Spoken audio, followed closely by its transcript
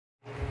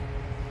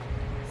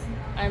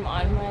I'm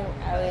on my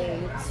way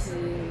to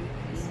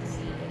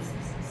the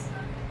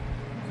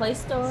Play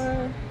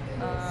Store.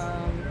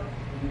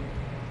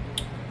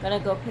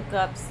 Gonna go pick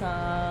up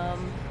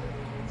some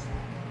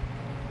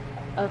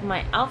of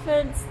my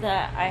outfits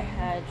that I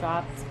had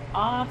dropped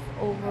off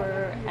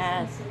over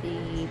at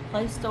the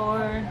Play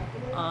Store.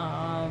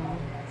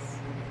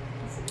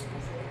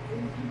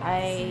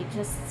 I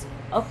just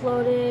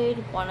uploaded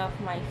one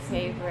of my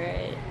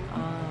favorite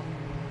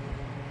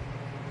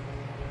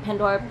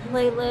Pandora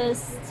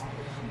playlist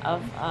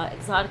of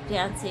exotic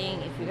dancing.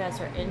 If you guys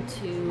are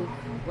into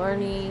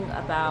learning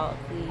about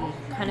the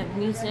kind of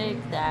music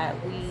that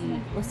we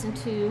listen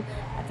to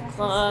at the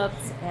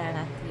clubs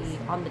and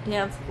on the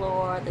dance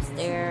floor, the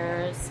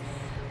stairs,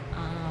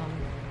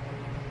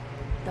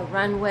 the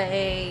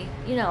runway,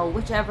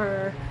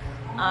 whichever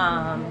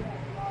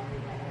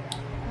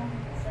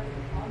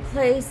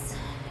place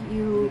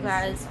you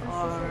guys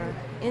are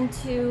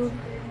into,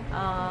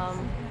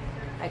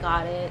 I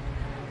got it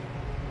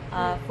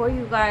for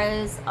you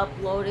guys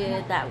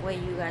uploaded. That way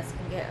you guys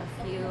can get a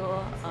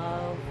feel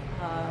of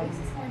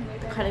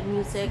the kind of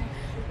music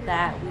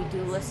that we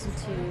do listen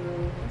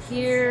to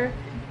here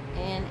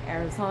in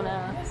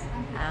Arizona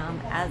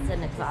as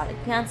an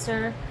exotic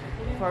dancer.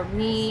 For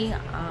me,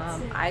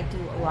 I do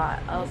a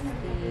lot of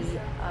the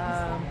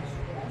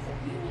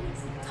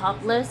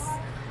topless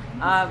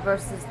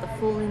versus the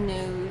fully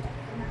nude.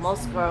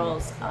 Most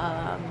girls,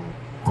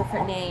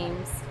 different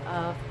names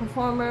of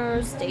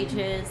performers,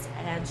 stages,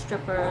 and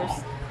strippers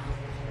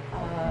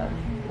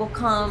will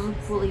come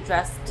fully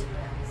dressed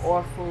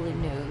or fully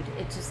nude.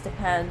 It just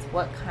depends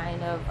what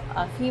kind of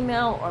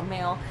female or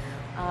male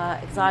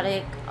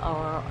exotic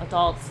or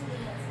adult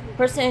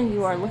person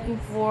you are looking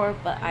for.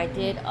 But I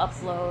did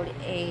upload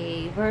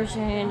a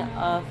version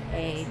of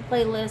a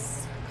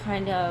playlist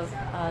kind of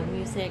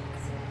music.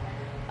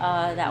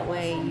 That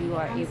way you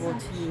are able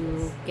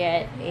to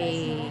get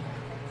a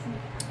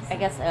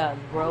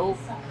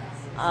growth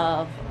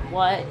of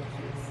what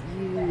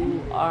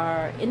you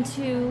are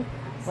into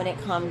when it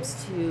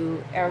comes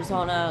to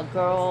Arizona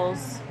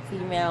girls,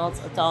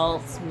 females,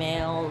 adults,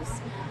 males,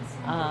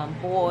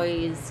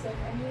 boys.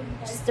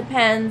 Just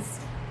depends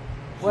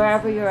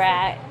wherever you're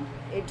at.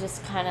 It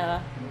just kind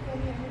of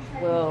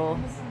will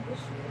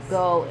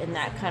go in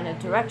that kind of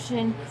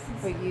direction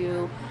for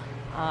you.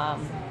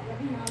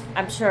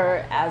 I'm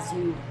sure as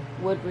you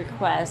would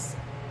request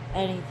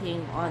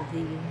anything on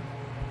the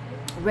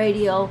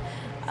radio,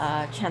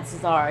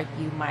 chances are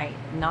you might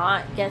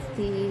not get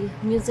the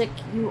music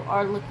you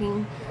are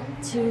looking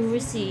to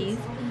receive.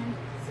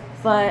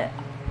 But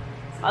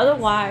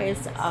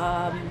otherwise,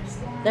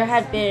 there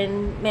had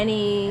been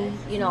many,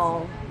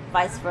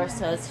 vice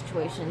versa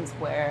situations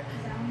where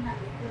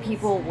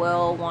people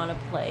will want to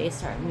play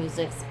certain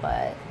musics,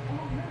 but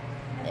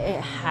it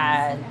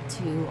had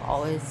to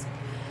always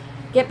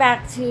get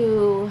back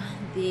to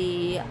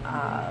the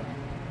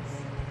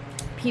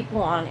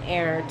people on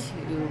air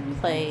to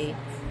play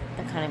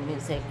the kind of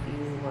music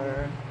you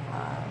were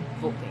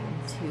hoping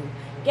to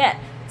get.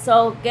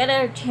 So get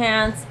a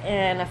chance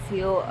and a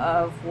feel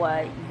of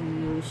what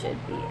you should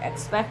be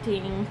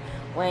expecting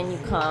when you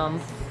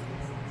come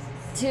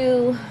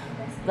to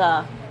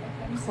the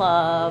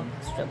club,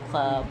 strip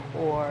club,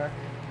 or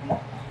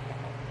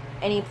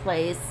any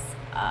place,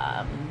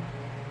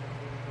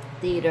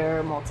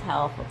 theater,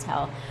 motel,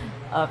 hotel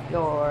of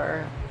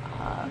your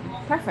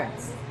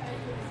preference.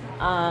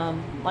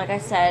 Like I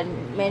said,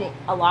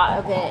 a lot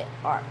of it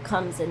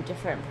comes in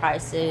different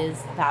prices,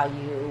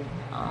 value,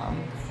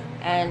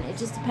 and it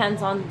just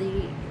depends on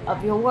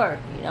of your work.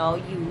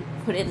 You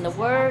put in the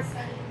work,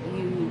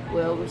 you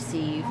will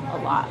receive a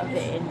lot of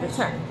it in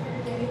return.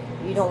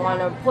 You don't want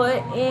to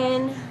put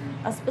in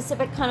a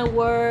specific kind of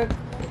work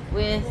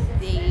with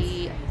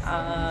the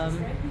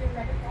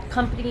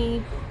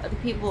company or the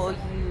people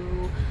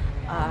you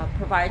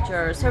provide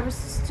your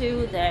services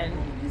to, then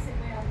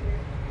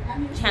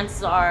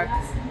chances are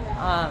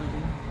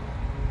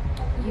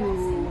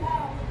you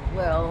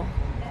will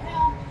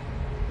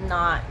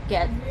not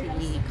get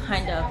the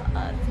kind of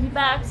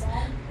feedbacks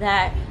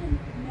that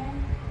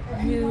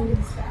you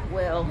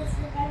will.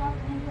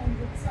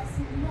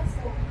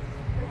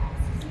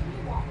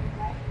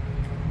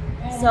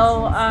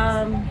 So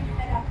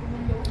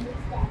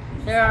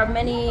there are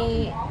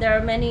many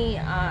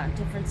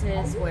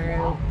differences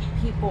where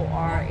people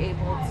are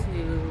able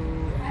to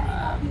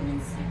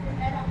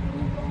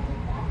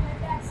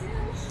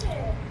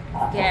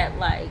get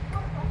like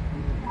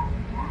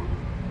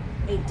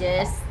a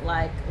disc.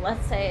 Like,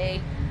 let's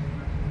say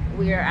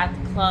we're at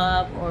the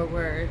club or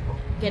we're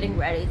getting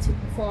ready to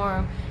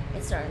perform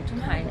a certain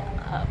kind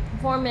of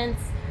performance.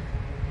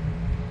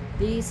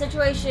 The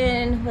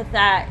situation with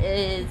that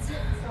is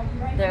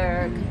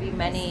there could be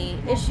many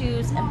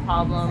issues and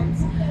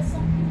problems.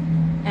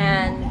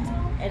 And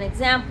an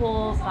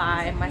example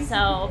by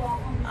myself,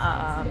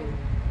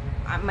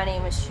 my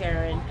name is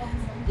Sharon.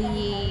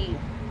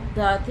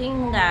 The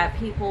thing that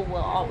people will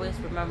always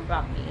remember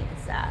about me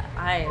is that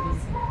I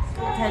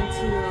tend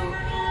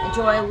to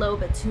enjoy a little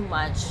bit too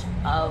much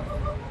of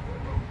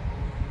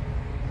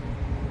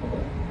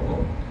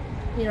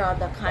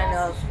the kind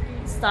of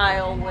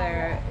style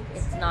where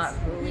it's not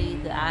really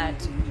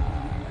that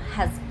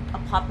has a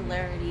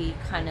popularity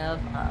kind of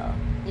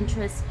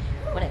interest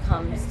when it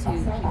comes to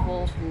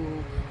people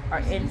who are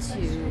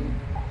into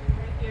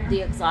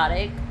the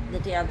exotic, the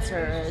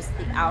dancers,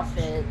 the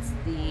outfits,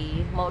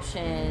 the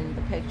motion,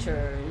 the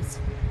pictures,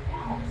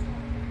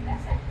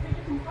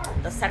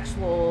 the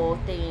sexual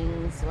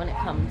things when it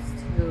comes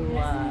to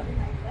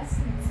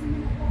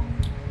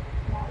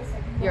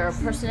your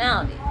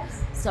personality.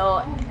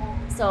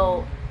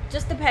 So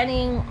just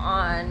depending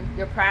on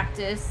your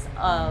practice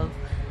of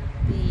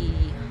the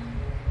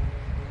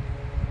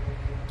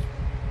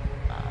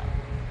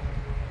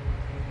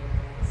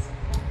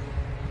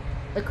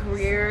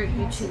career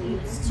you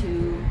choose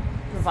to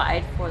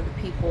provide for the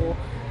people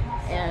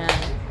and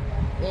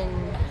in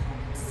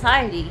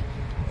society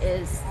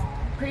is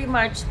pretty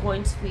much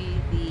going to be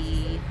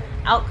the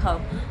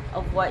outcome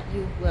of what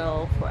you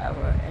will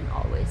forever and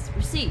always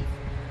receive.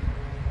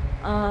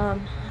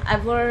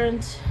 I've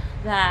learned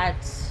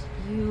that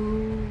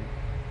you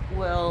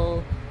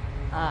will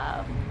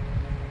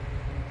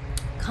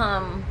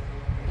come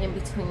in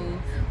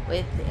between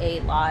with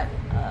a lot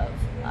of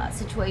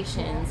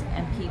situations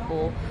and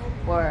people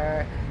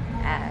where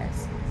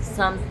as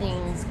some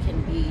things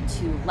can be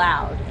too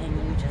loud and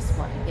you just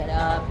want to get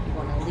up, you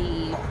want to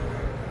leave.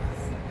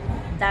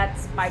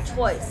 That's by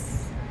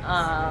choice.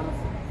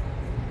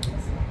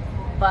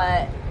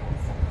 But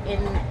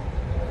in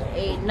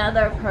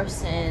another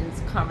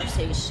person's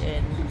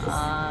conversation,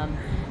 the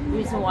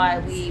reason why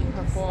we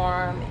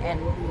perform and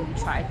we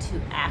try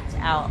to act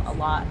out a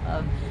lot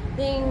of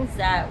things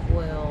that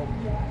will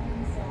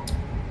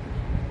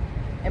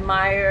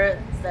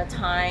admire the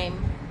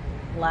time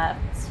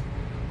left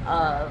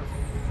of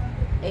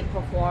a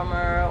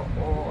performer,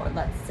 or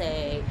let's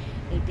say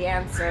a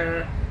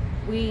dancer,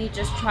 we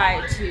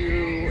try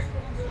to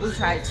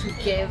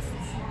give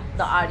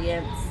the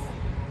audience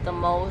the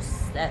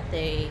most that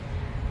they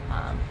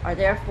are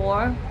there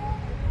for.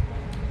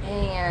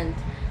 And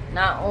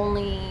not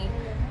only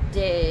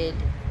did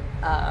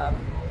I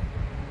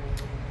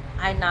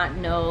not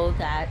know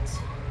that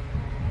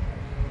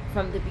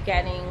from the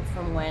beginning,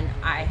 from when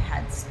I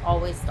had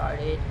always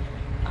started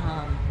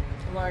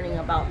learning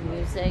about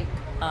music,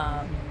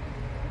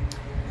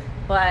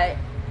 but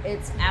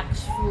it's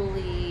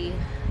actually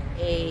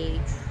a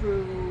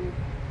true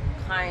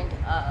kind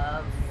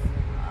of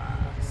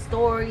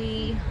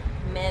story,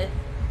 myth,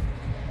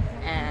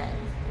 and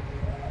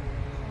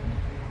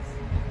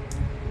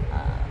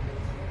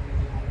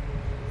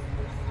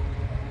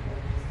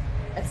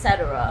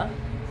etc.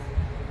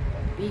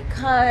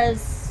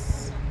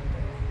 Because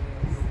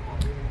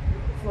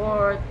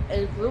for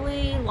a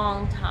really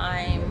long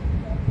time,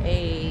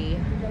 a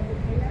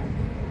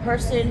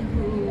person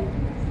who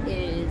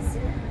is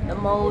the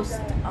most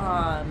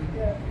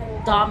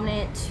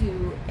dominant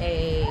to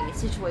a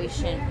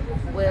situation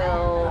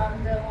will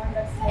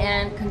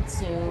and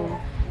consume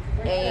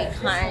a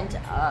kind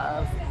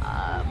of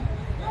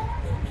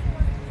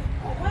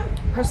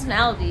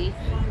personality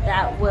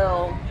that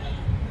will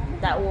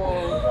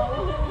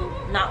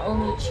not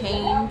only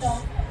change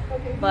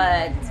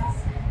but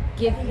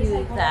give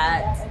you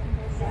that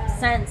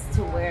sense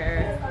to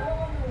where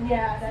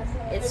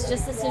it's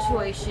just a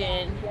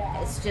situation,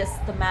 it's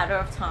just the matter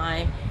of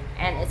time,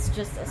 and it's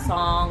just a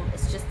song,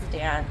 it's just a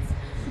dance.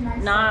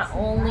 Not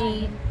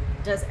only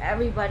does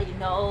everybody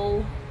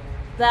know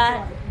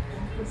that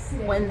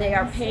when they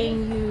are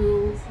paying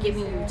you,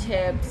 giving you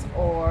tips,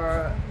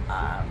 or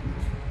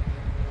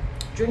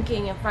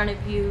drinking in front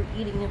of you,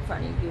 eating in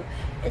front of you,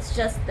 it's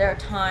just their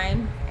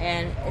time,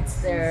 and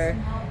it's their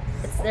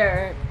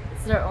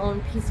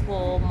own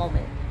peaceful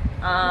moment.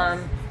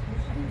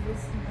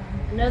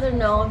 Another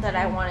note that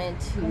I wanted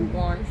to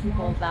warn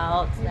people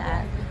about,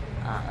 that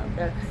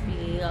there could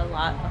be a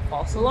lot of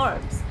false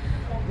alarms.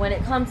 When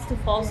it comes to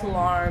false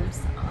alarms,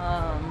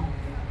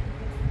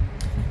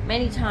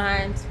 many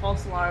times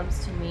false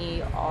alarms to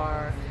me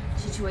are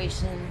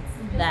situations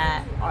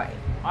that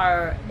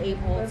are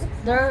able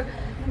to,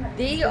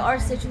 they are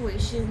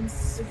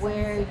situations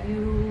where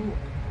you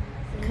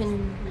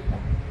can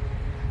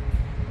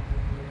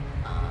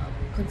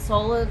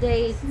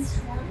consolidate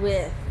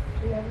with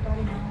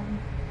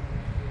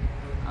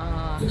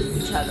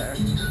each other.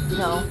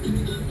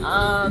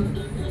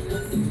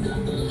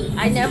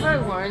 I never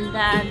learned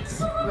that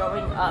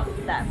growing up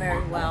that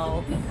very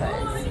well,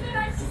 because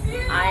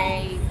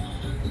I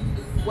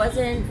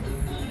wasn't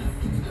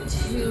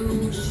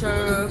too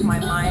sure my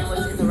mind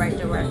was in the right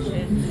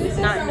direction,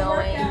 not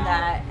knowing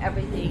that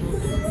everything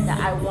that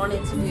I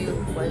wanted to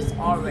do was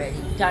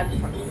already done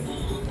for me.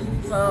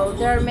 So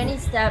there are many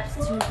steps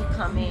to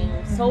becoming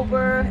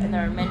sober, and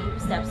there are many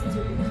steps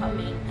to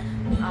becoming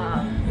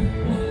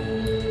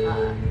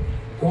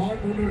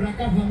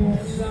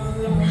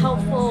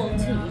helpful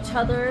to each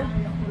other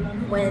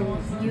when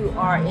you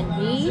are in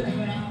need,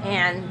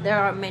 and there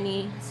are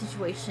many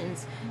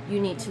situations you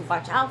need to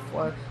watch out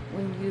for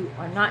when you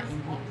are not in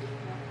need.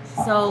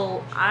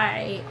 So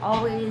I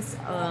always,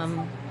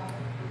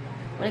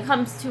 when it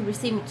comes to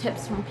receiving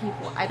tips from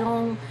people, I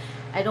don't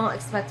I don't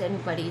expect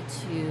anybody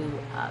to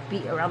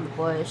beat around the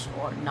bush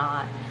or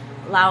not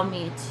allow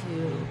me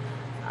to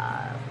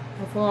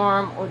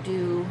perform or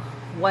do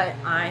what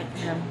I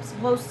am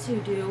supposed to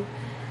do.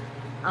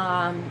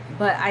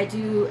 But I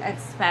do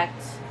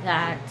expect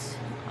that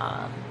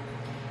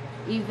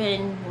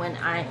even when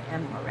I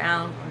am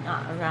around or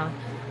not around,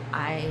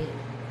 I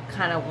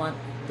kind of want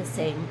the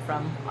same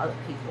from other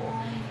people.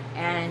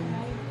 And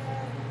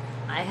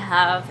I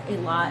have a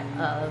lot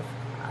of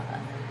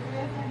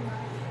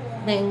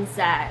things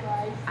that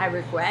I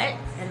regret,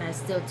 and I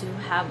still do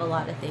have a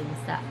lot of things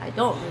that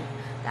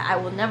that I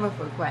will never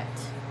regret.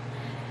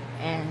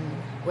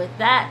 And with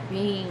that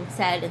being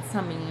said and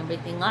summing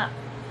everything up,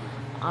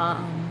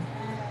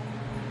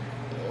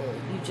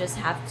 you just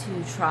have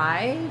to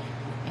try,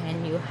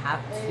 and you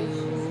have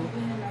to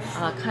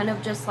kind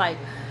of just like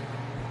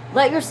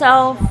let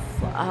yourself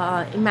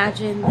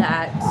imagine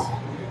that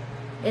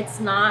it's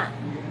not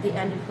the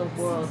end of the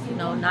world. You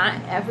know, not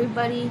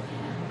everybody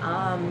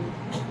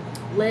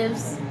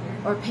lives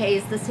or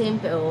pays the same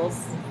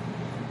bills.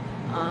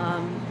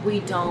 We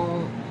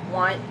don't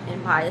want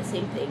and buy the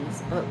same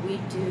things, but we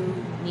do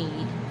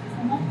need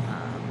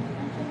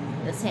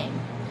the same.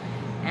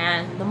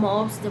 And the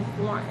most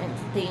important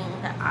thing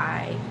that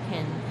I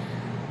can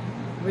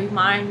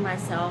remind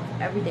myself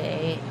every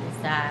day is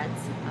that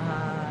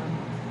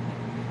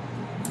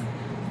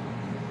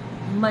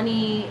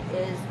money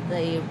is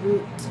the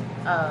root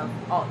of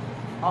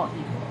all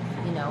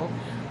evil. You know,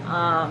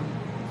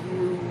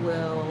 you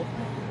will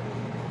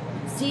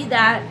see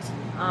that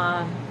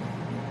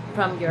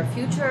from your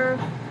future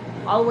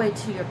all the way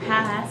to your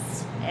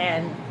past,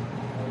 and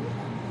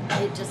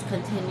it just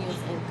continues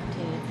and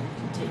continues and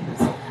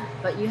continues.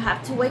 But you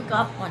have to wake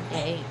up one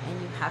day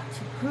and you have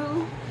to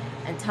prove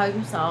and tell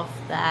yourself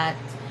that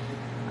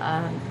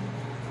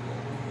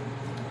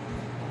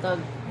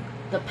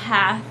the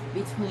path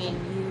between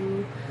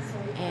you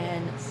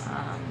and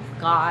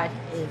God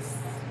is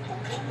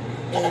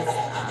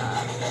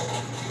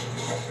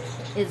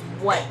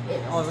what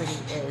it already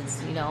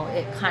is. You know,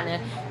 you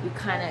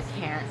kind of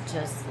can't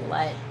just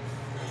let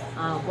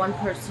one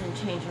person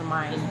change your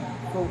mind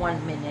for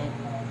 1 minute,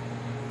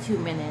 2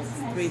 minutes,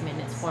 3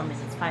 minutes, 4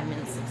 minutes, 5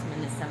 minutes, 6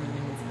 minutes, 7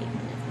 minutes, 8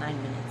 minutes, 9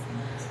 minutes.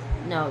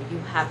 No, you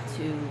have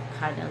to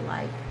kind of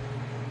like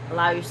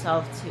allow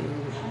yourself to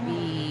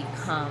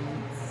become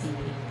the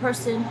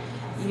person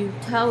you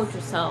told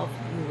yourself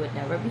you would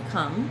never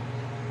become,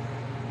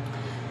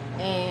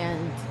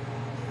 and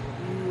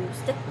you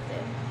stick with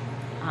it.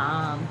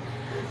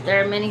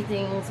 There are many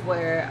things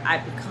where I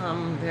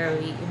become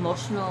very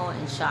emotional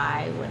and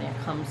shy when it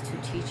comes to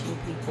teaching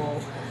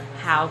people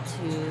how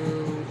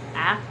to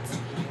act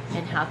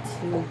and how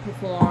to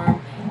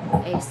perform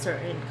a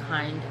certain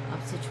kind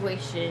of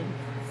situation,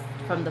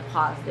 from the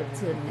positive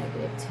to the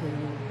negative to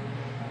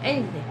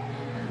anything.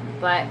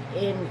 But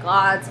in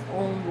God's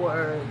own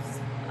words,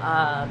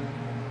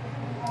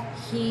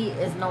 He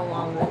is no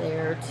longer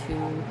there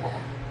to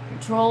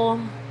control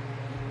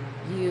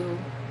you.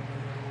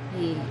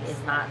 He is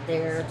not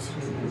there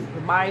to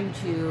remind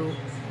you,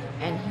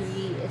 and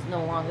He is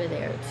no longer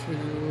there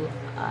to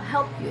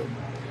help you.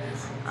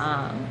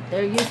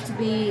 There used to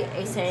be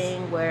a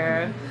saying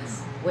where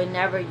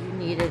whenever you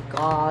needed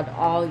God,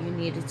 all you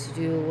needed to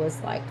do was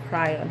like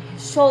cry on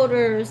His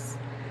shoulders.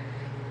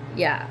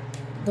 Yeah,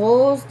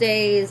 those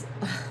days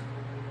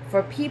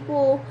for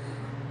people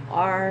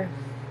are,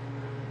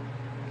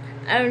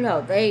 I don't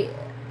know,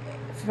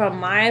 from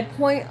my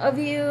point of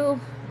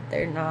view,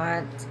 they're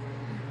not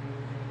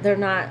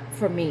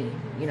for me.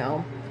 You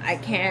know, I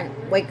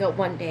can't wake up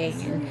one day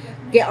and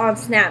get on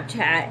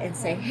Snapchat and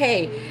say,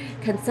 hey,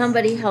 can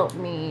somebody help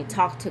me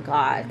talk to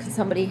God? Can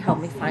somebody help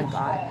me find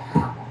God?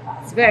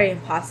 It's very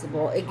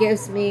impossible. It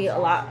gives me a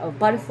lot of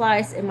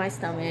butterflies in my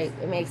stomach.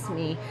 It makes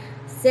me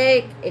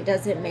sick. It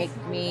doesn't make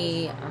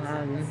me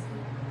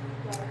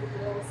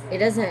it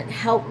doesn't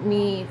help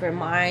me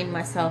remind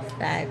myself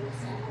that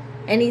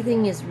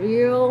anything is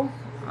real.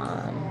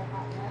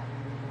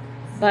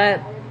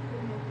 But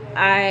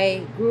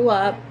I grew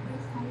up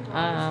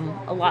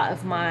a lot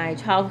of my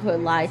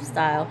childhood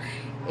lifestyle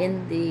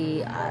in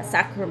the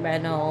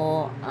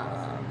Sacramento,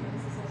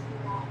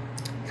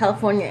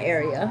 California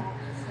area.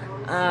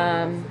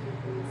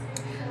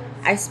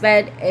 I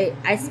spent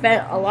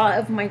a lot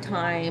of my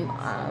time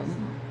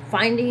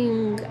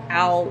finding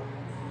out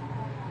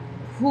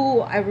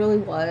who I really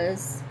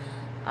was,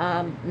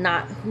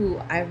 not who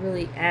I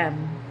really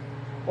am,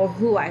 or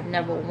who I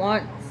never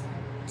want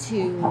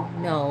to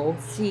know,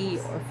 see,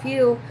 or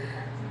feel.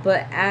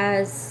 But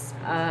as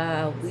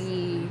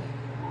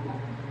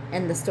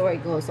the story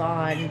goes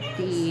on,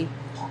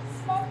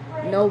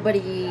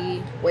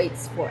 nobody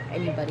waits for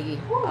anybody.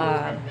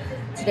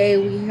 Today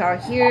we are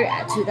here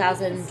at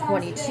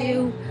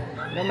 2022.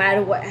 No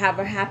matter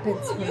whatever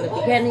happens from the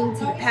beginning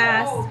to the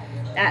past,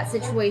 that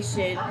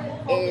situation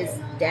is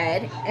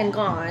dead and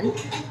gone.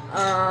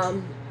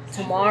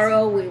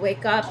 Tomorrow we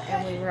wake up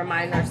and we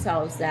remind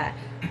ourselves that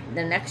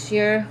the next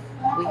year,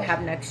 we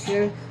have next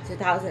year,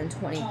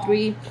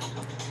 2023,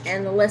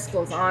 and the list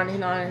goes on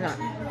and on and on.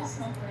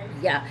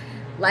 Yeah,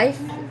 life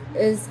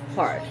is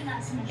hard.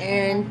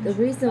 And the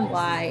reason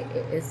why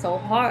it is so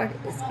hard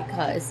is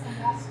because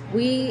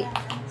we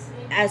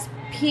as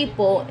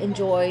people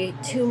enjoy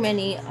too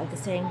many of the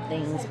same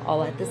things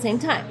all at the same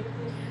time.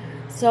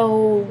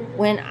 So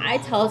when I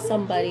tell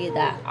somebody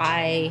that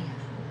I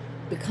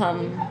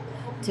become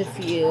to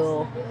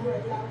feel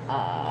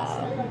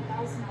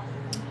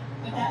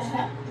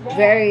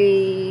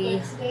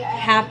very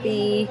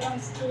happy,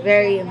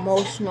 very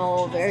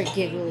emotional, very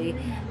giggly,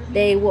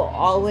 they will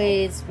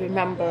always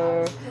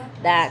remember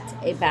that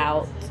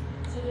about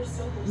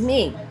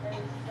me.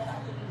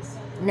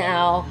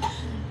 Now,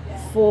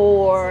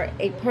 for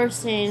a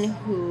person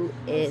who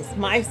is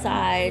my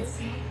size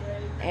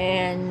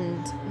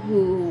and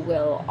who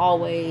will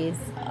always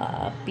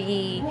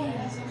be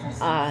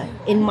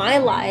in my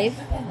life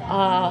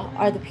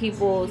are the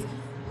people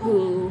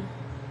who,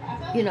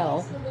 you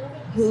know,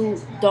 who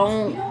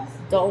don't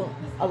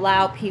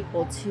allow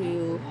people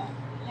to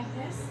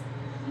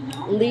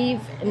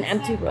leave an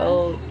empty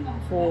road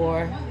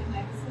for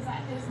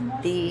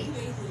the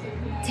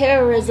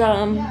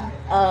terrorism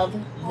of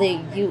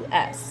the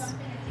U.S.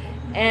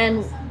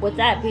 And with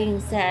that being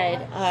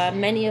said,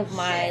 many of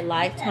my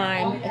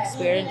lifetime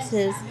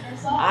experiences,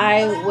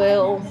 I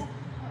will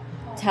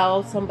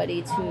tell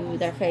somebody to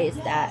their face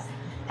that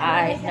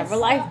I never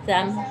liked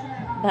them,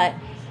 but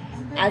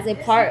as a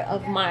part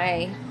of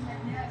my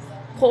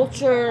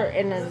culture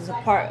and as a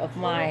part of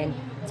my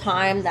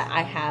time that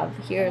I have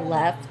here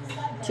left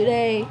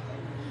today,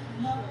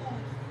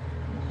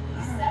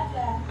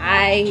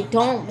 I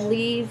don't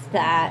believe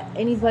that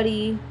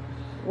anybody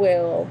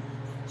will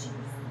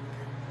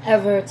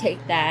ever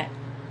take that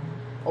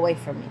away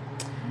from me.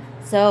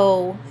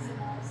 So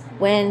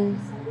when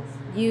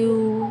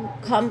you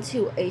come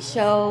to a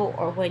show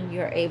or when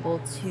you're able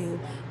to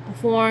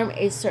perform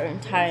a certain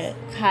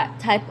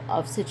type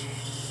of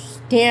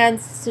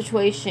dance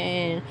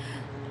situation,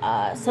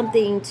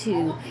 something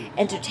to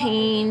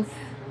entertain,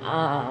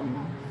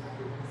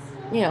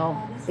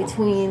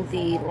 between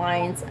the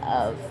lines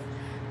of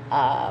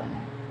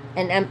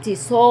an empty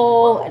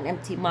soul, an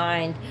empty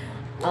mind,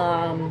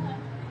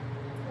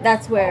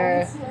 that's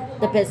where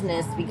the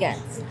business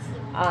begins.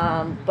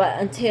 But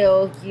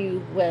until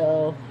you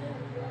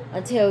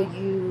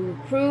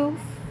prove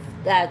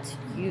that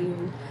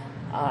you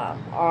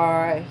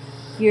are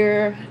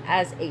here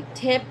as a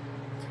tip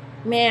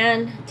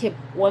man, tip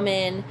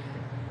woman,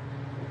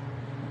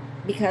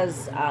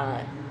 because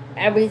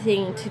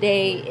everything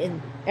today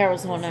in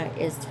Arizona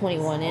is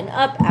 21 and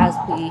up, as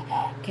we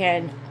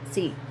can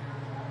see.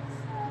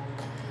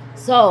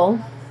 So,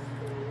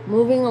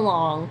 moving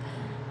along,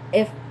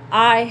 if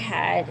I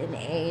had an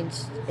age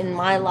in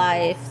my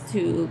life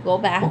to go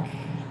back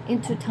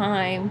into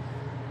time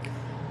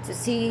to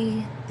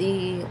see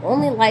the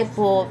only light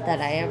bulb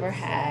that I ever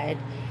had,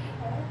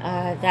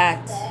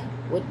 that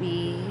would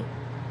be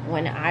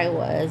when I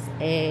was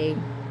a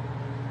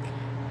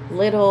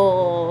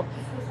little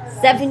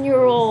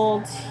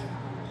 7-year-old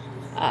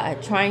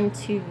trying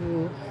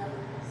to,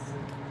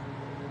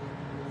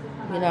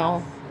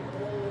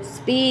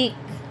 speak,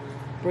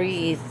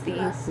 breathe, be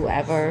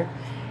whoever,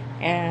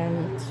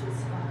 and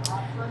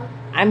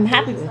I'm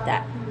happy with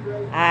that.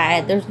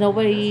 There's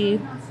nobody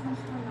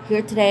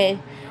here today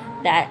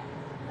that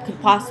could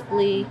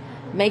possibly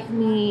make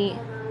me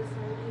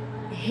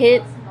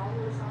hit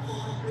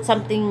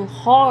something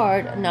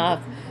hard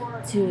enough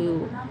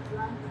to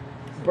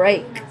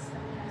break.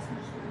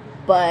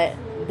 But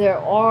there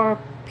are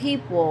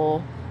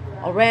people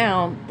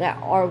around that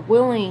are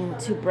willing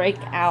to break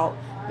out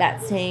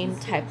that same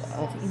type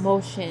of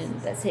emotion,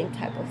 that same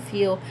type of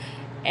feel,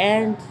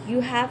 and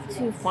you have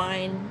to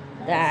find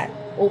that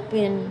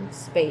open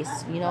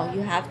space. You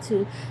have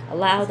to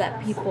allow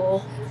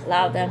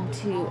them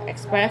to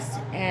express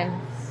and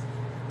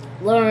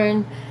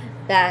learn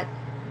that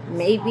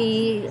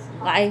maybe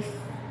life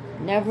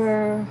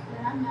never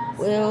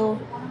will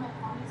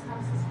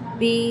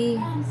be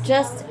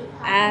just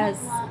as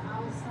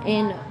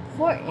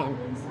important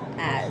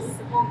as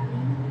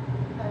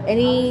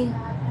any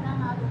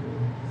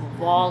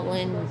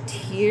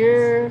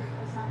volunteer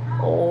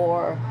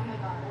or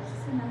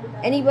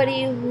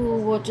anybody who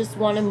will just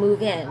want to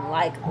move in.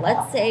 Like,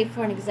 let's say,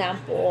 for an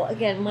example,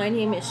 again, my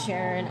name is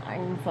Sharon.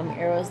 I'm from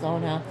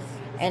Arizona,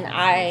 and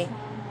I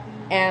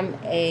am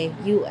a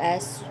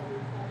U.S.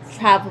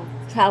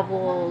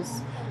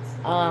 travels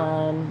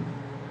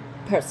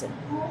person.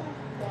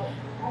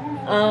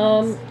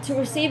 To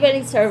receive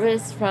any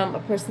service from a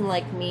person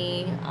like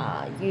me,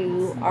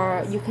 you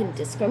can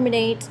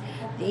discriminate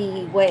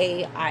the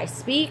way I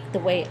speak, the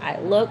way I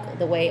look,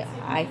 the way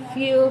I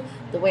feel,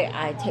 the way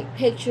I take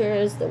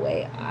pictures, the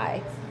way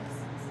I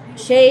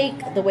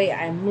shake, the way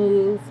I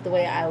move, the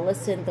way I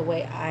listen, the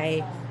way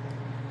I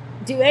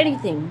do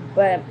anything.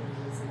 But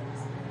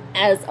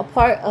as a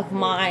part of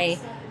my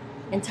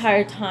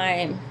entire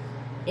time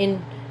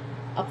in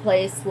a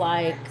place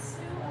like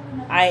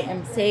I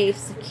am safe,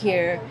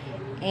 secure,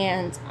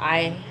 and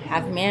I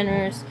have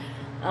manners,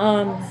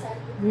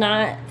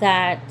 not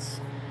that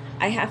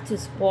I have to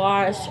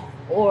squash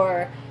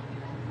or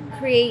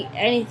create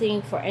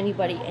anything for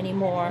anybody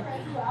anymore.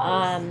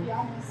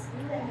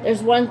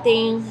 There's one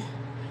thing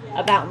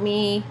about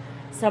me,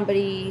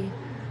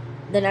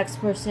 the next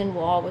person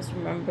will always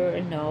remember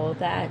and know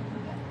that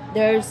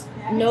there's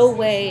no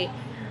way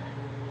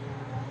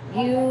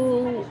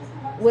you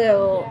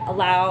will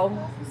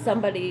allow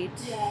somebody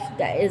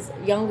that is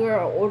younger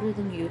or older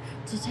than you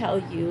to tell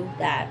you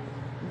that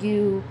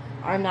you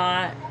are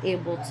not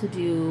able to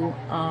do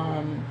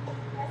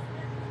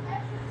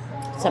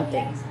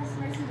something.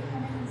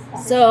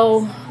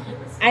 So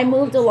I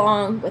moved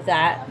along with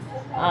that.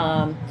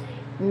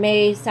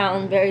 May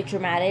sound very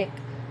dramatic,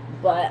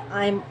 but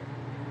I'm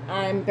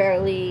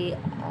barely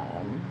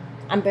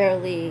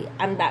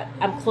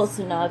I'm close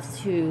enough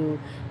to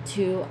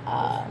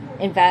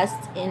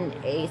invest in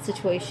a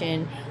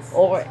situation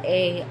or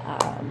a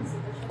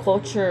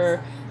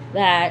culture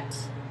that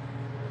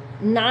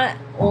not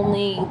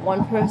only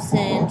one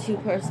person, two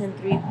person,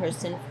 three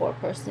person, four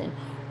person,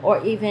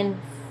 or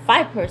even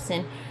five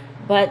person,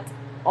 but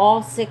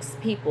all six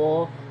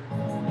people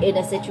in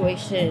a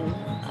situation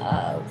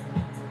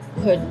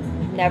could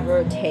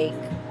never take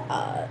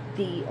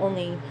the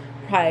only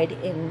pride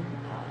in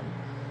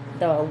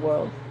the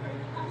world.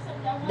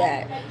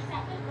 That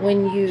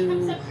when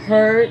you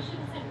hurt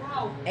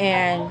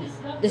and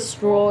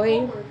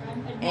destroy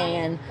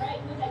and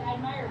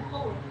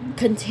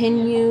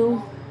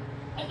continue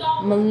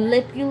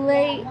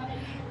manipulate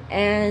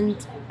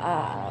and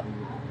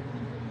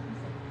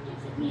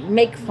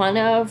make fun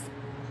of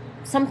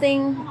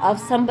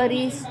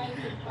somebody's,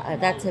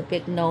 that's a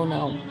big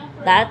no-no.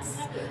 That's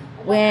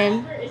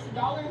when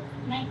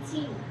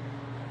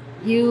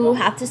you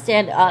have to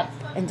stand up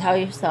and tell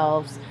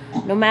yourselves,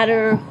 no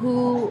matter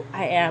who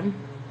I am,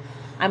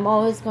 I'm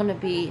always going to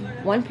be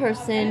one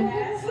person.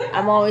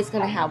 I'm always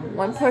going to have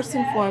one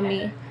person for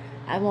me.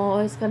 I'm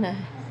always going to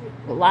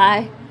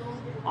rely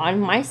on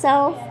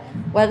myself,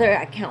 whether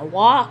I can't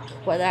walk,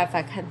 whether if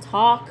I can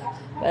talk,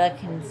 whether I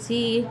can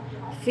see,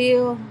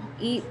 feel,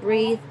 eat,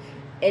 breathe.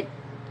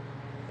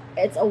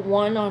 It's a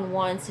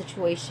one-on-one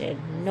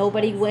situation.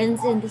 Nobody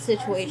wins in the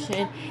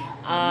situation.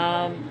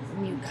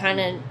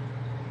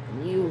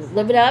 You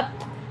live it up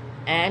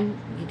and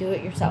you do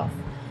it yourself.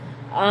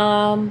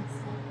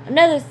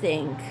 Another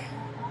thing,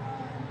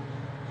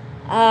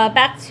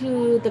 back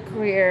to the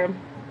career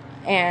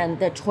and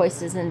the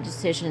choices and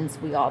decisions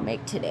we all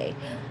make today.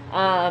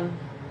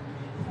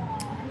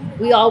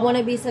 We all want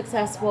to be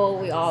successful.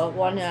 We all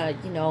want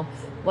to,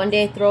 one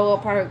day throw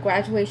up our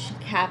graduation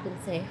cap and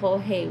say, oh,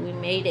 hey, we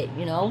made it,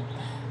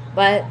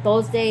 But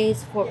those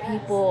days for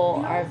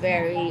people are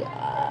very,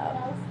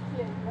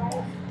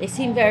 they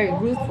seem very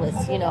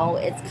ruthless,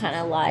 It's kind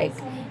of like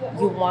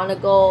you want to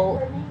go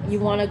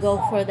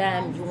for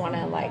them. You want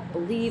to,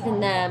 believe in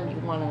them. You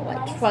want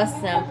to,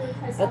 trust them.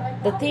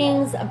 But the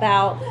things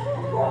about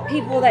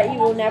people that you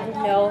will never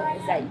know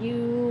is that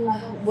you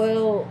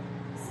will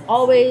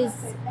always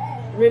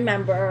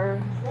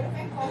remember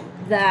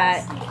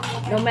that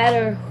no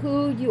matter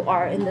who you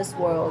are in this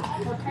world,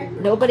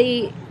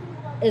 nobody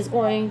is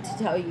going to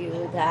tell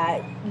you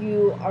that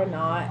you are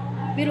not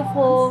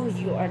beautiful,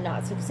 you are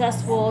not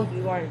successful,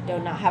 do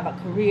not have a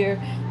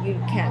career, you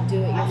can't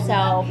do it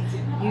yourself.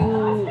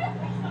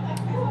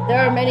 There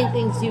are many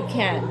things you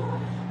can.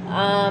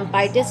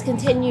 By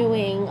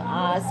discontinuing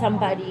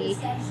somebody,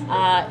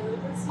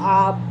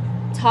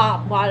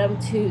 top, bottom,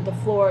 to the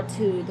floor,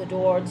 to the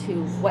door,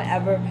 to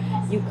whatever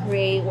you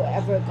create,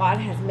 whatever God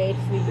has made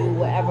for you,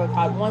 whatever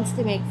God wants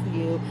to make for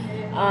you,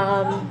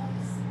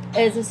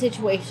 is a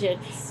situation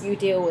you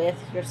deal with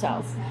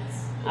yourself.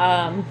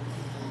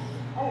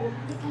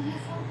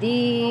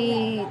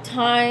 The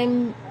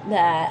time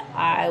that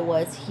I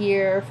was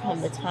here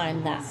from the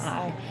time that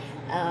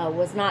I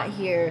was not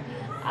here,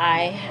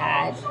 I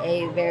had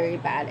a very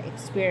bad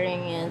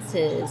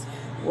experiences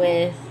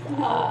with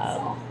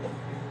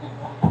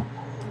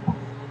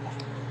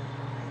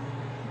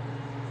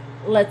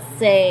let's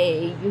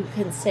say, you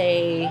can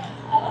say,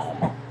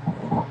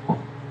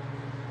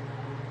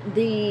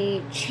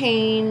 the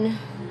chain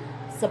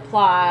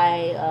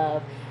supply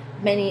of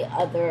many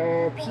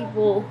other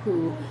people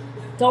who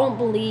don't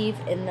believe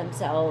in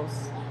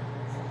themselves.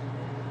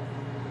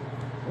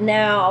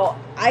 Now,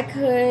 I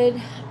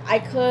could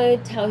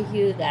tell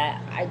you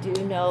that I do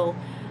know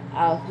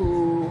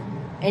who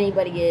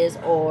anybody is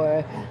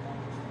or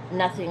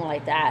nothing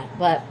like that,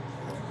 but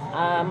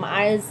my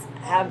eyes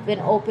have been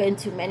open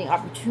to many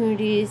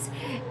opportunities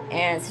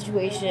and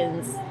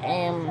situations,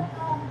 and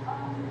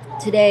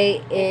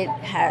today it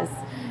has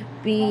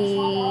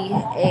been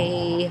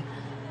a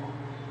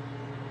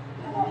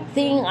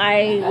thing.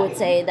 I would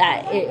say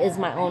that it is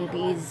my own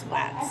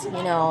beeswax.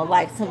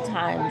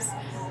 Sometimes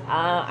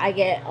I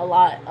get a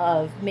lot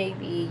of,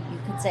 maybe you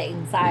could say,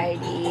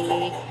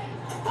 anxiety,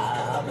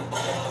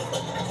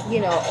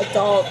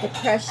 adult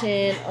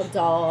depression,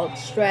 adult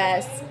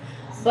stress.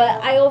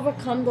 But I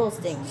overcome those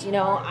things,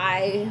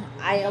 I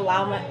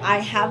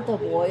have the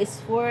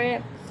voice for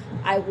it.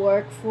 I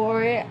work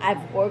for it.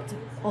 I've worked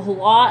a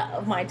lot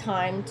of my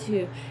time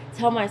to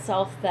tell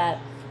myself that,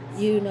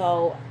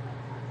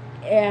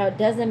 It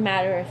doesn't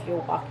matter if you're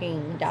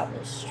walking down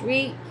the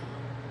street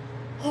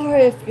or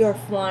if you're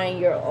flying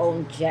your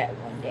own jet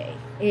one day.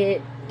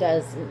 It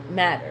doesn't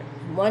matter.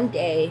 One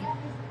day,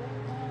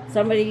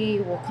 somebody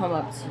will come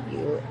up to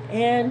you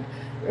and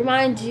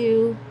remind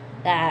you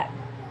that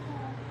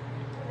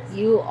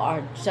you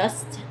are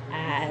just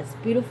as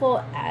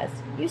beautiful as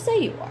you say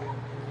you are.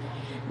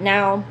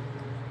 Now,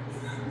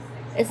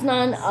 it's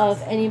none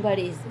of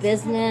anybody's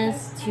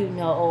business to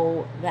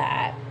know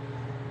that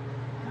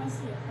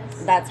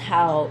that's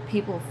how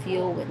people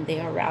feel when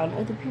they're around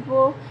other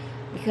people,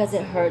 because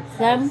it hurts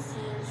them.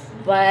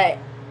 But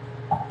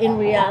in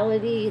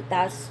reality,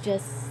 that's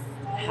just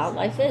how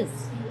life is.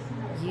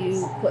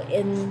 You put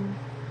in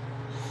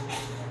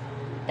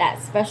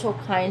that special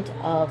kind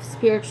of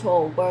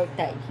spiritual work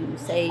that you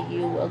say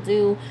you will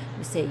do,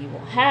 you say you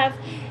will have,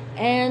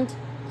 and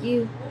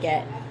you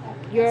get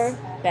your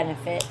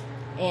benefit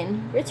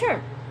in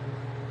return.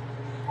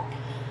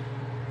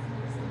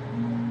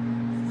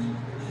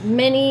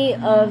 Many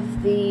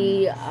of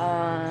the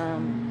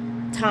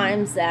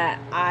times that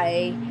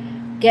I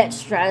get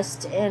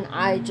stressed and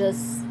I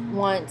just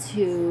want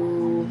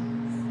to,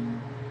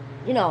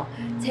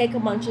 take a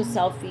bunch of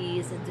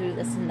selfies and do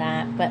this and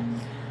that, but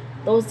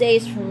those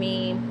days for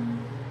me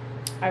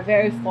are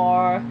very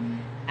far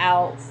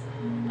out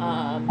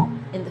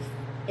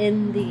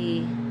in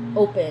the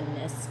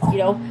openness.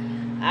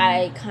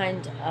 I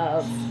kind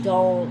of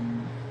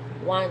don't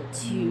want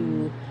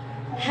to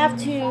have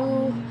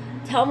to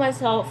tell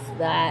myself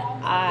that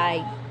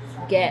I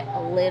get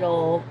a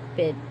little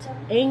bit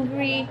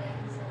angry.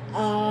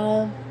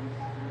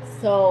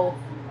 So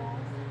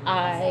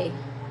I,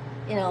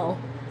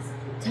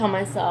 tell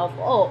myself,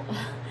 oh,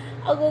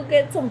 I'll go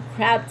get some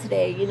crab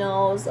today,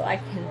 so I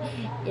can,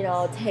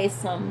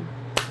 taste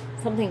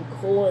something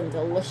cool and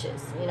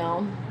delicious,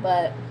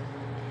 but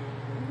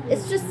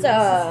it's just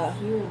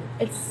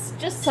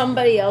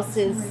somebody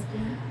else's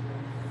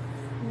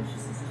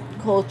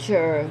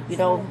culture.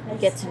 You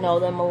get to know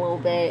them a little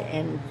bit,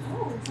 and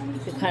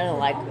you're kind of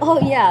like, oh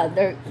yeah,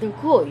 they're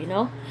cool,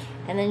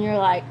 and then you're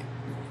like,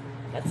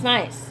 that's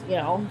nice,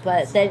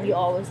 but then you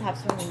always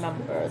have to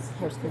remember the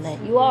person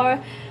that you are,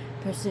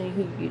 the person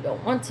who you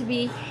don't want to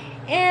be,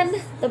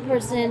 and the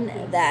person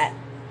that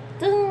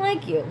doesn't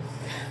like you.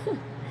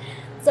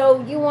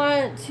 So you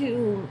want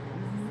to,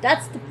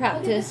 that's the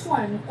practice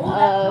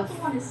of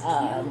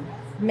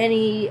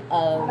many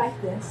of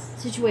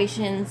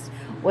situations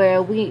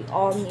where we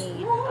all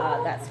need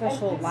that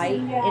special light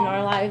in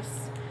our lives.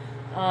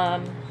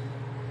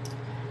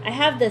 I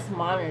have this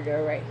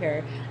monitor right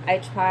here. I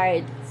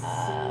tried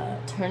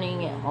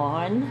turning it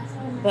on,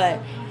 but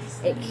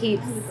it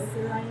flips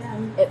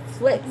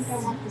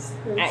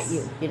at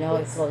you, it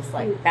goes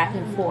like back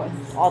and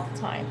forth all the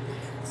time.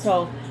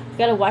 So you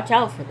gotta watch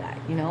out for that,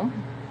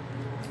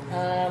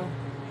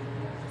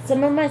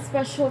 Some of my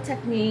special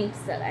techniques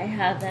that I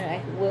have that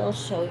I will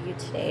show you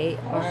today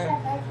are,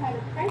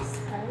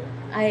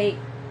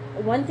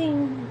 one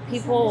thing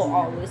people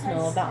always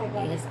know about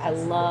me is I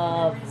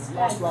love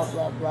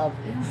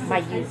my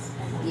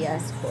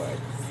UPS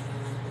cords.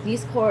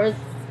 These cords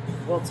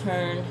will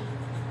turn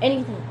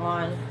anything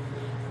on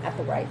at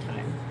the right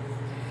time.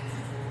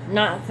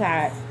 Not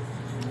that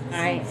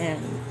I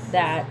am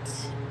that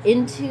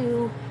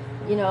into,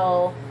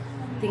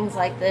 things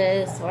like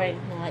this or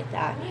anything like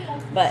that,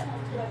 but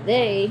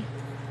they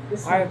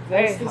are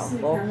very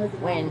helpful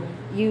when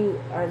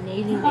you are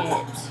needing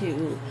it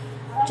to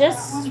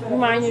just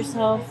remind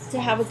yourself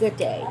to have a good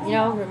day,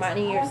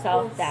 reminding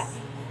yourself that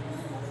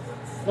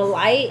the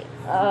light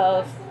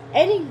of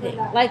anything,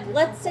 like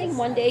let's say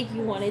one day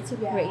you wanted to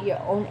create your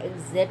own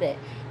exhibit,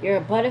 your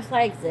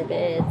butterfly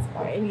exhibits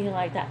or anything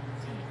like that.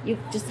 You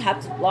just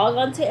have to log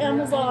on to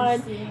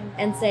Amazon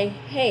and say,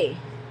 hey,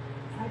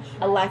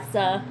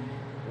 Alexa,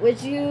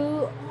 would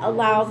you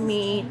allow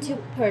me to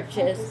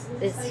purchase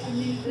this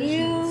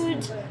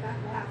huge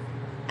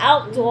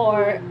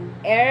outdoor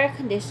air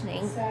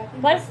conditioning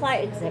butterfly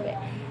exhibit?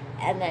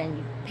 And then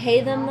you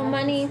pay them the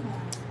money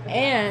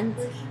and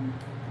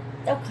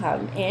they'll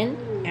come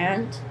in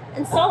and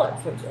install it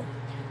for you.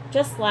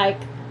 Just like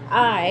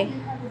I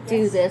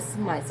do this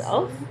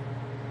myself.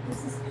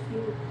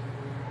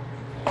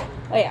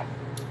 Oh yeah,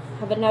 I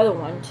have another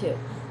one too.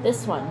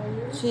 This one,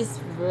 she's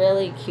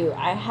really cute.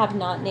 I have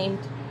not named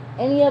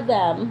any of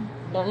them.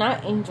 They're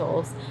not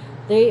angels.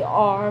 They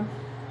are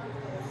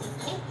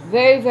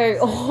very, very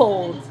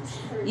old.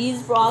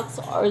 These rocks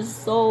are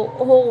so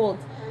old.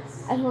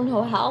 I don't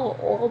know how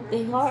old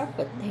they are,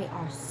 but they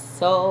are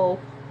so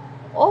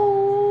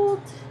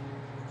old.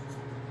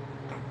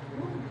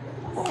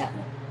 Yeah.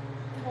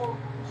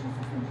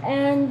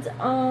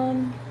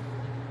 And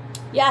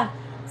yeah,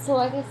 so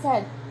like I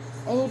said,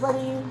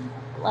 anybody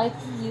like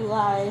you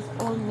guys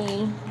or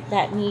me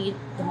that need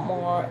the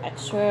more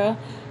extra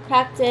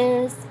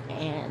practice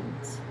and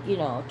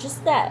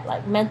just that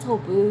like mental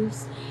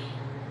boost,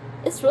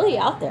 it's really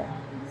out there.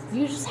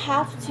 You just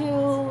have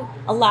to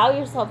allow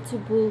yourself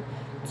to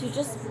to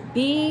just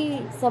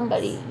be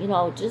somebody, you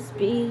know, just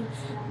be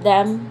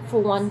them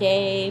for one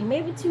day,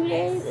 maybe 2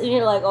 days, and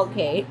you're like,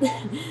 okay,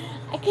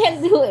 I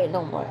can't do it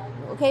no more.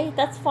 Okay,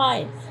 that's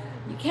fine.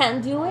 You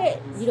can't do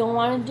it, you don't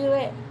want to do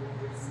it,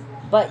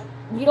 but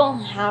you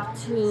don't have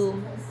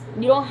to.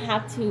 You don't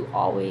have to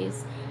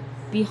always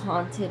be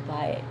haunted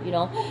by it. You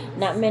know,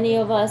 not many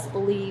of us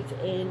believe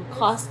in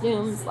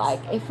costumes.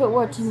 Like, if it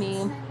were to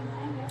me,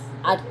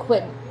 I'd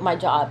quit my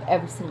job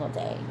every single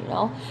day. You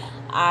know,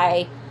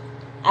 I,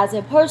 as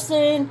a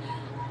person,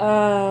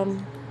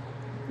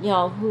 you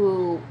know,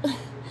 who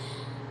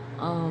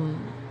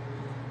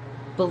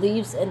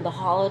believes in the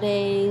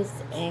holidays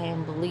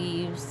and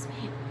believes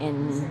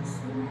in,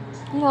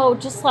 you know,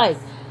 just like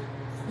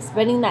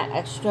spending that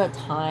extra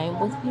time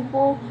with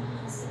people.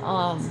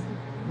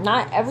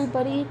 Not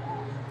everybody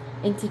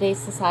in today's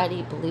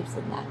society believes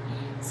in that.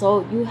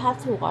 So you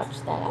have to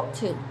watch that out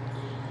too.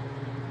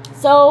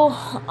 So,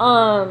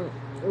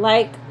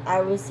 like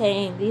I was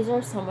saying, these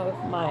are some of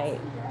my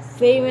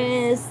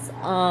famous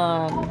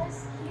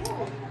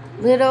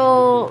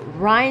little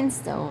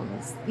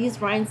rhinestones.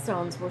 These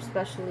rhinestones were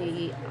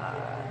specially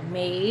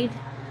made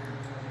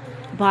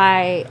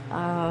by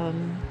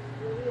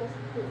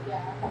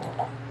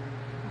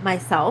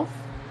myself.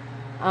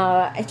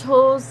 I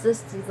chose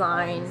this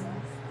design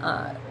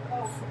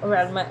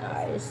around my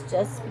eyes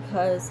just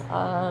because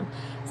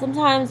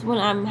sometimes when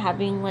I'm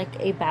having like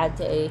a bad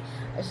day,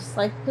 I just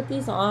like put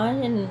these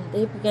on and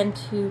they begin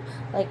to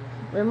like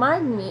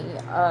remind me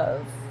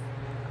of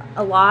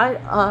a lot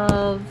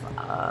of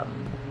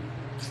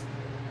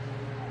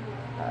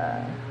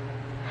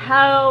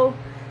how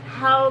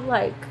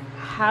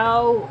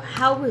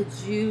would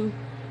you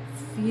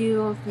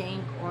feel,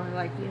 think, or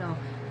like, you know,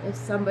 if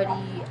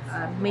somebody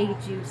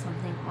made you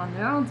something on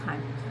their own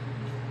time.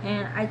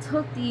 And I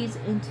took these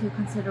into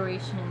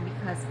consideration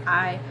because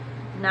I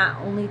not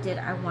only did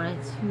I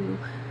wanted to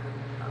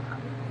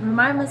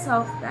remind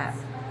myself that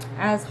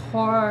as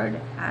hard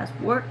as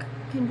work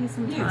can be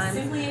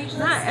sometimes,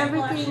 not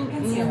everything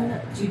in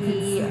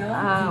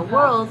the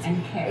world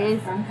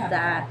is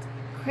that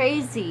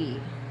crazy.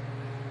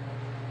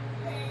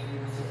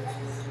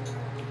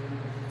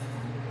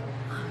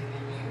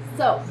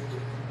 So,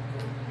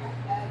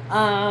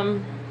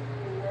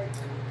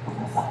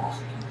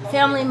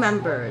 family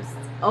members.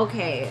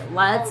 Okay,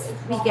 let's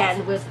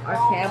begin with our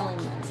family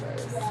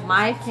members.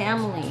 My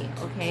family,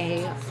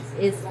 okay,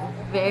 is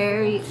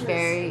very,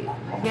 very,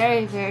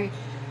 very, very,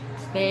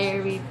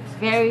 very,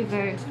 very, very,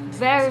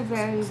 very, very,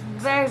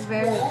 very,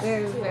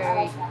 very,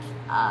 very,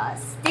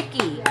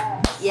 sticky.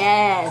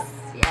 Yes,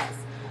 yes.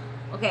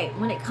 Okay,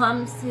 when it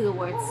comes to the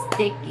word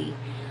sticky,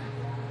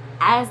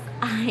 as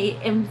I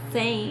am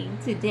saying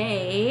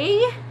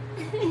today,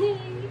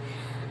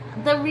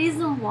 the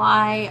reason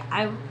why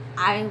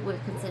I would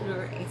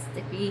consider a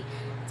sticky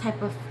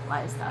type of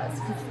lifestyle is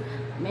because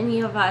many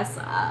of us,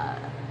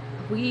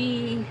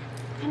 we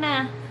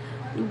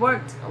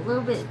worked a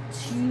little bit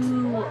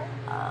too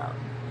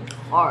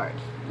hard,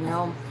 you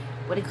know.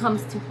 When it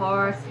comes to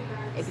hard,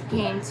 it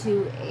became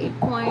to a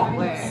point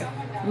where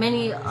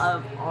many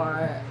of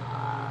our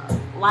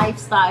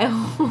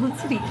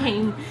lifestyles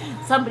became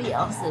somebody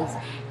else's.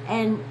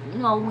 And you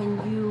know, when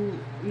you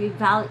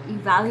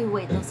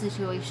evaluate those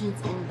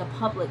situations in the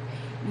public,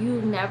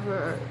 you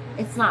never,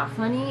 it's not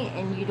funny,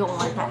 and you don't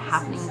want that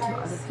happening to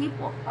other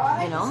people,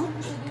 you know.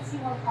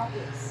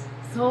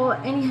 So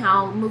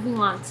anyhow, moving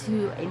on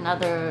to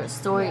another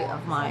story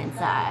of mine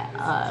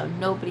that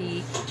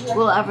nobody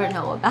will ever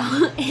know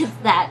about is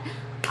that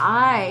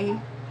I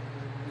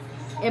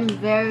am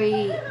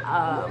very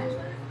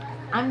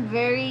I'm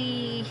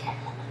very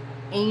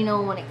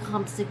anal when it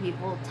comes to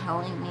people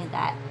telling me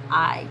that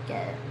I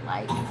get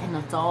like an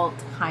adult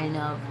kind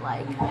of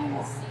like,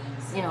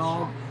 you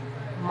know,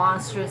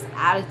 monstrous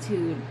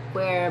attitude,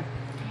 where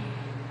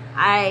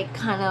I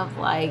kind of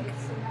like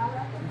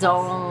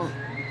don't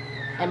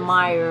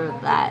admire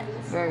that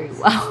very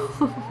well.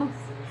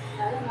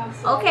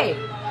 Okay,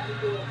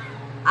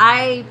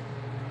 I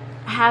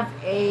have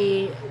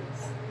a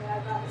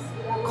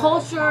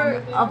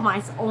culture of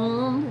my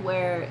own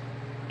where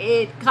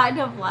it kind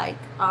of like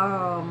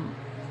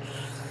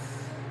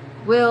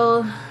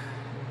will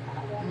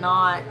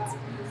not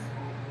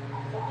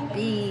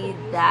be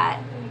that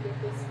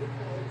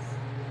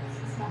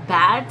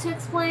bad to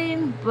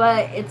explain,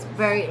 but it's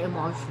very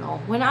emotional.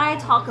 When I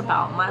talk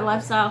about my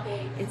lifestyle,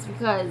 it's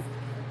because,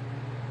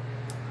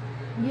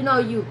 you know,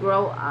 you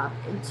grow up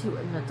into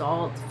an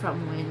adult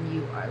from when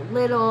you are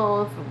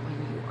little, from when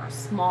you are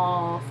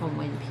small, from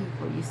when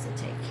people used to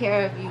take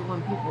care of you,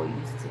 when people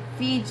used to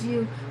feed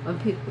you, when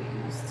people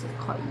used to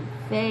call you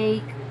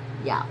fake,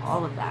 yeah,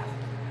 all of that.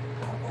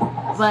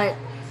 But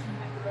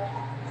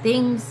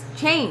things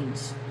change,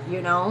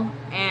 you know,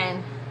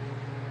 and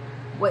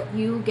what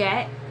you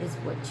get is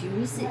what you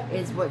receive,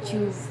 is what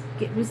you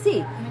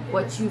receive.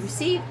 What you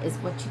receive is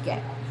what you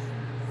get.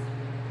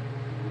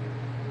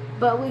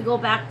 But we go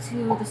back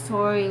to the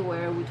story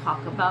where we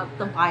talk about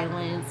the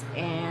violence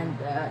and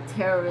the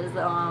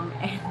terrorism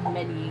and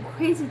many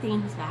crazy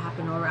things that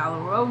happen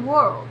around the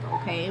world,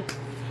 okay?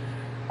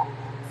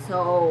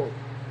 So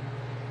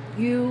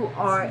you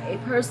are a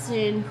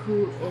person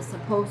who is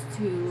supposed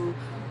to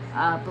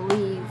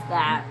believe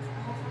that,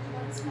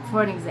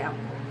 for an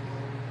example,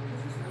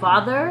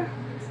 father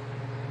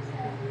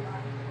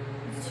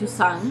to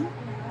son,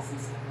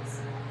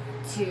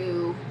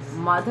 to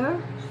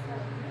mother,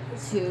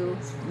 to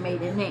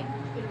maiden name.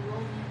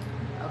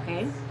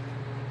 Okay?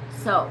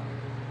 So,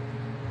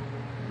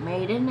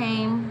 maiden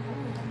name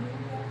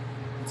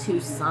to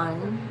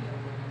son,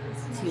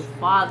 to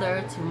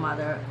father, to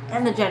mother,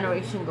 and the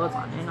generation goes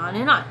on and on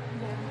and on,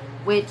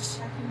 which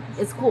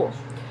is cool.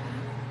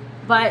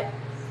 But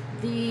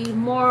the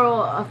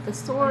moral of the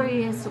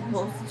story is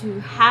supposed to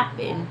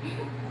happen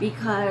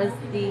because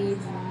the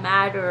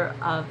matter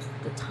of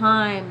the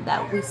time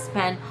that we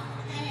spend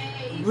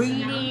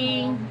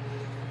reading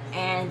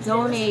and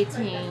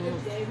donating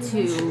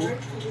to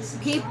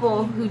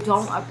people who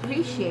don't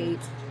appreciate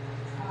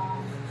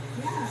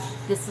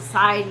the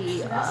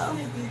society of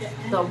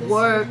the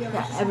work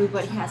that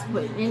everybody has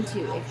put into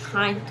it,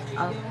 kind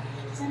of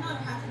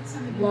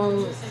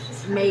won't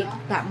make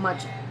that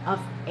much of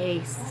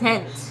a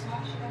sense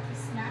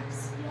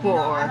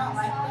for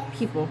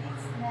people,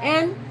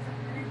 and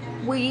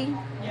we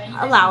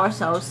allow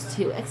ourselves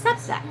to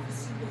accept that.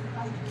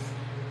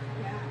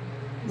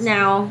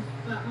 Now,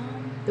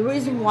 the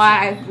reason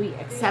why we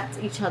accept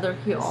each other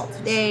here all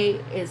today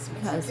is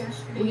because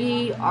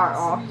we are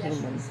all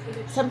human.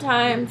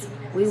 Sometimes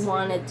we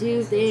want to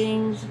do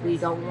things, we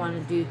don't want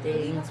to do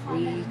things,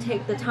 we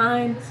take the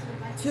time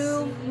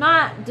to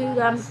not do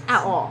them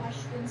at all.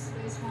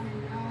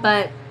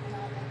 But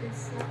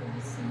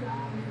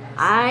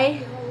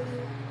I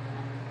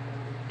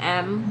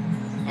am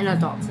an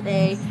adult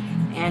today,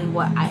 and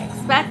what I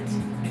expect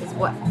is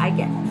what I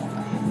get.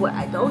 What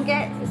I don't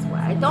get is what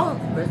I don't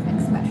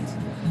expect.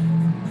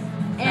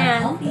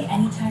 And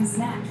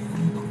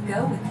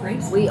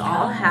we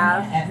all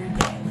have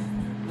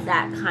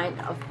that kind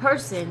of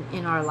person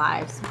in our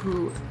lives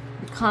who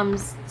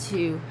comes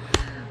to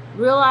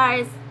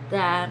realize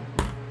that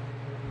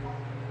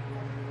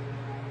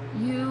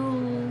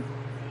you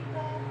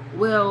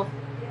will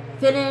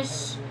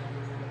finish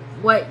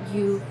what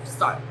you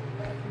start.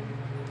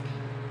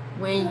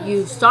 When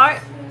you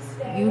start,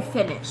 you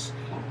finish.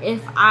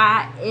 If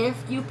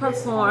you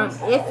perform,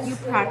 if you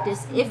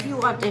practice, if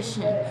you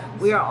audition,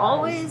 we are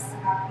always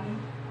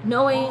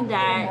knowing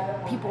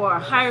that people are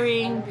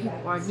hiring,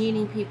 people are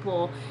needing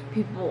people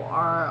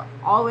are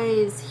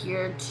always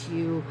here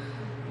to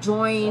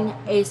join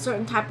a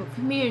certain type of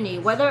community,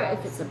 whether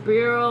if it's a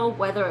bureau,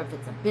 whether if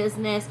it's a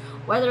business,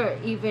 whether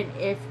even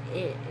if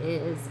it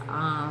is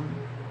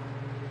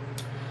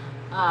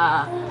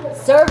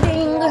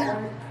serving,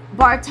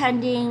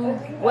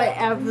 bartending,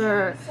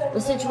 whatever the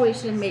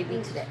situation may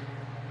be today.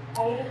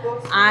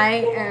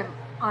 I am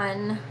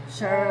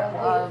unsure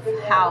of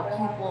how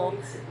people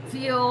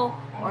feel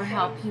or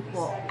how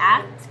people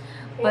act,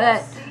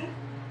 but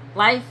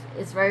life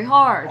is very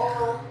hard.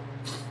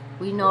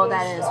 We know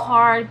that it is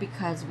hard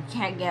because we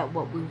can't get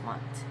what we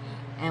want.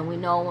 And we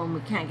know when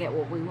we can't get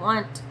what we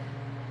want,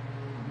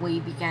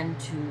 we begin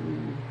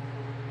to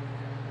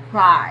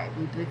cry.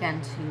 We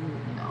begin to,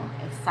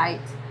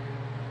 excite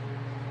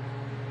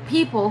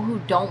people who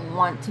don't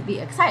want to be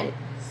excited.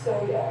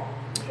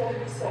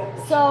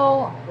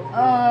 So,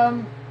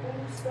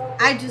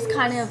 I just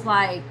kind of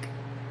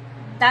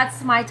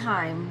that's my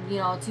time,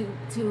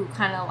 to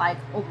kind of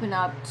open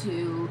up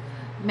to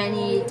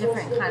many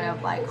different kind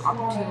of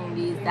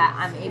opportunities that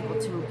I'm able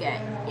to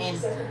get in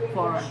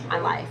for my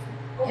life.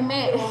 It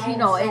may,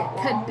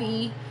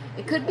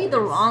 it could be the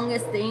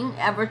wrongest thing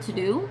ever to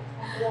do,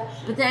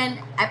 but then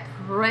I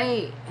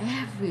pray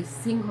every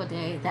single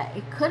day that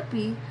it could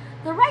be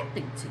the right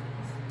thing to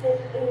do.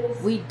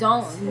 We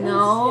don't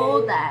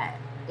know that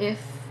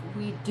if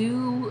we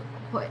do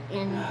put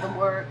in the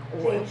work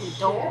or if we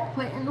don't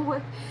put in the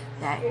work,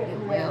 that it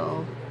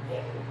will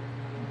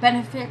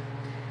benefit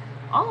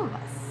all of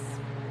us.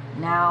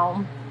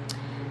 Now,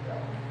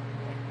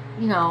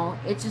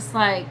 it's just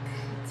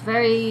it's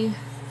very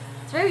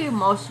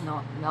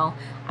emotional,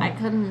 I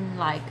couldn't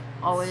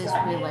always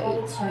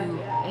relate to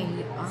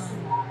a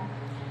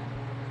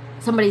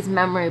somebody's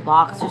memory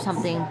box or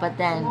something, but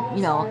then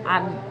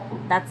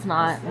that's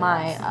not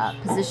my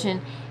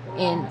position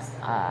in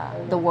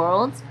the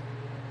world.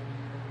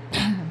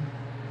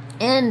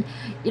 And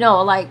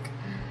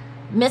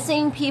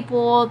missing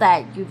people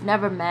that you've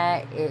never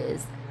met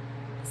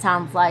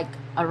sounds like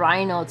a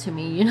rhino to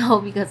me,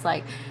 because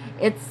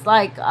it's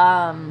I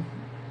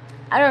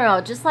don't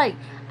know, just I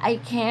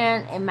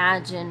can't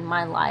imagine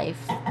my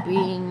life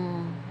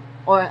being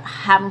or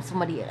having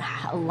somebody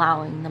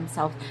allowing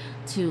themselves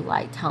to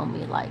tell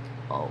me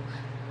oh,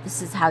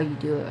 this is how you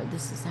do it, or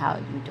this is how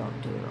you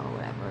don't do it, or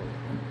whatever,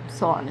 and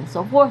so on and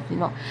so forth,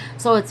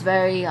 so it's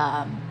very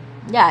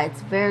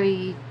it's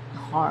very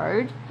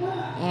hard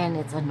and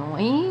it's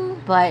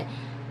annoying, but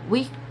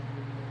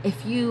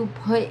if you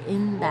put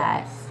in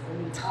that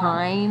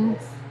time,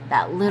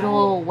 that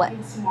little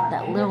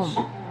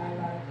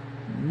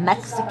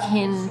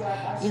Mexican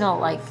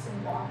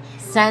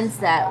sense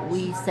that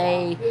we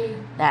say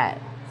that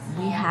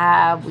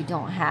we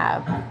don't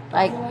have.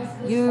 Like,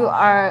 you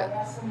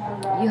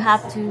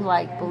have to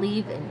like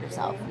believe in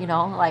yourself, you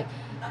know? Like,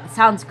 it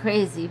sounds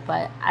crazy,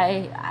 but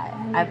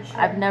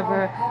I've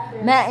never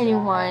met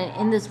anyone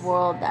in this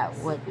world that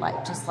would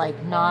like just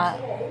like not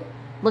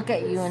look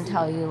at you and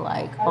tell you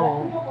like,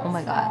 oh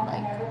my God,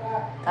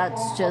 like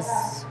that's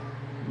just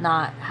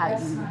not how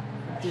you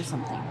do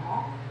something.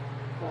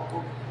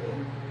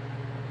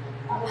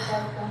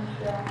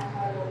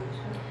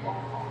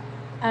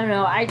 I don't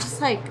know. I just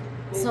like,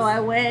 so I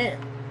went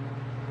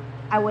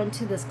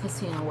to this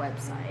casino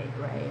website,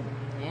 right?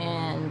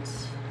 And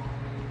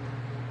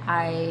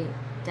I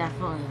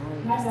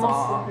definitely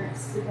saw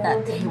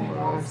that they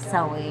were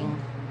selling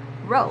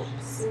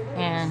ropes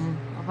and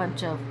a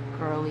bunch of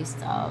girly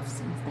stuffs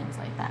and things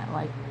like that.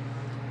 Like,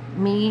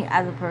 me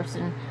as a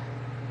person,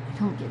 I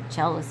don't get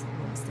jealous of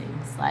those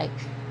things. Like,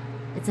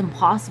 it's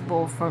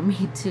impossible for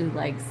me to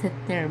like sit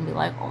there and be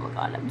like, oh my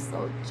God, I'm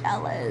so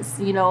jealous,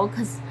 you know?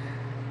 Because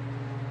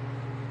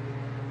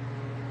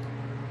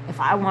if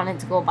I wanted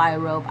to go buy a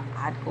robe,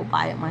 I'd go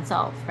buy it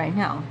myself right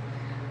now.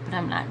 But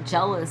I'm not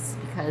jealous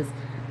because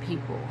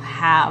people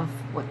have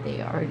what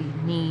they already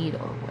need or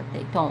what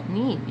they don't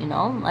need, you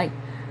know? Like,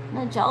 I'm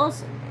not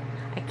jealous of it.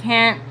 I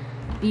can't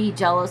be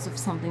jealous of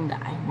something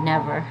that I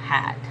never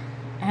had.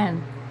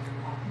 And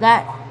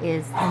that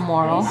is the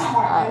moral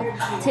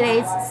of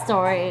today's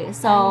story.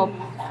 So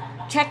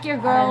check your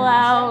girl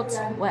out.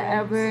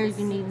 Wherever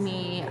you need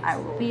me, I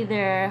will be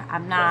there.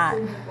 I'm not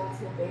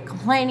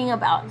complaining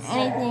about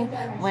anything.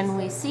 When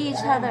we see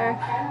each other,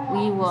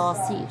 we will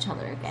see each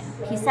other again.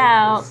 Peace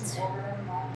out.